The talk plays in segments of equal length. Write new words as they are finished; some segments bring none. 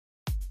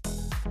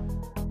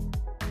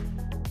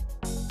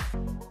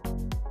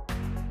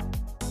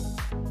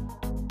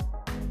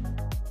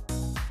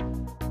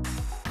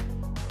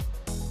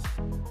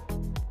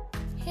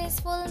His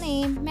full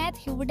name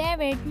Matthew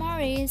David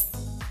Morris,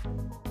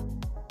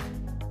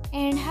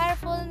 and her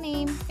full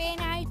name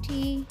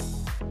Faye.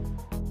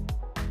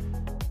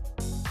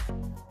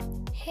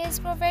 His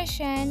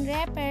profession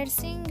rapper,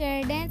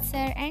 singer,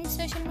 dancer, and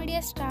social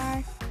media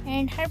star.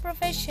 And her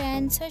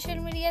profession social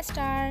media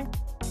star.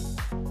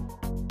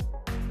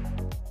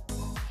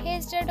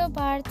 His date of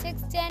birth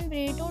 6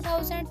 January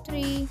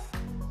 2003,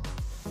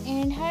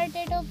 and her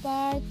date of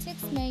birth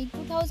 6 May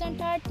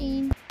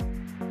 2013.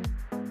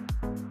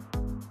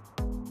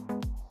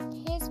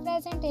 His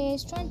present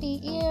age 20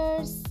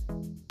 years,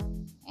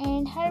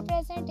 and her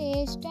present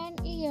age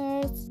 10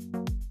 years.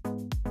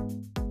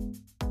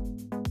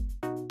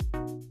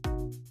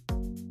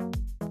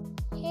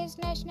 His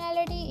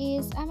nationality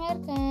is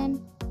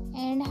American,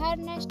 and her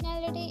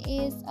nationality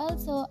is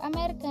also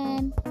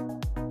American.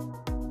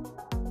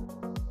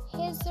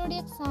 His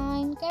zodiac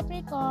sign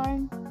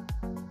Capricorn,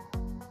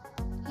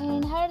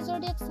 and her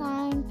zodiac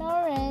sign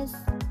Taurus.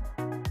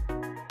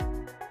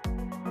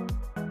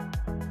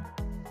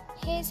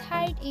 His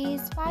height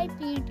is 5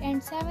 feet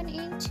and 7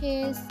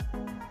 inches,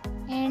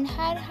 and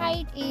her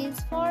height is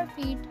 4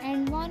 feet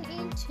and 1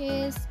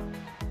 inches.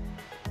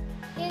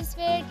 His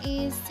weight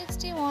is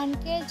 61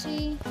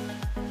 kg,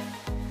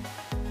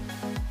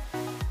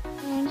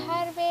 and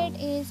her weight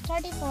is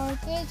 34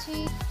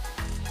 kg.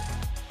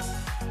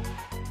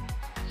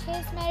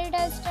 His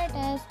marital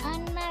status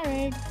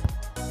unmarried,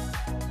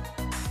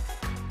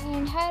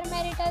 and her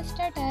marital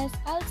status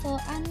also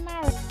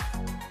unmarried.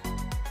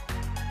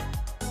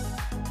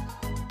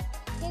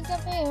 His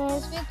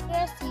affairs with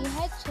Gracie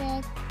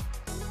Hatchett,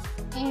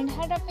 and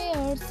her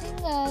affairs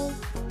single.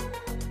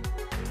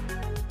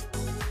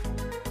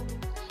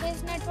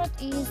 His net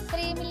worth is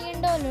 $3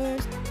 million,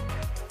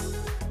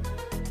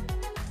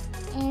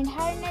 and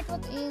her net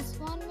worth is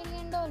 $1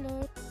 million.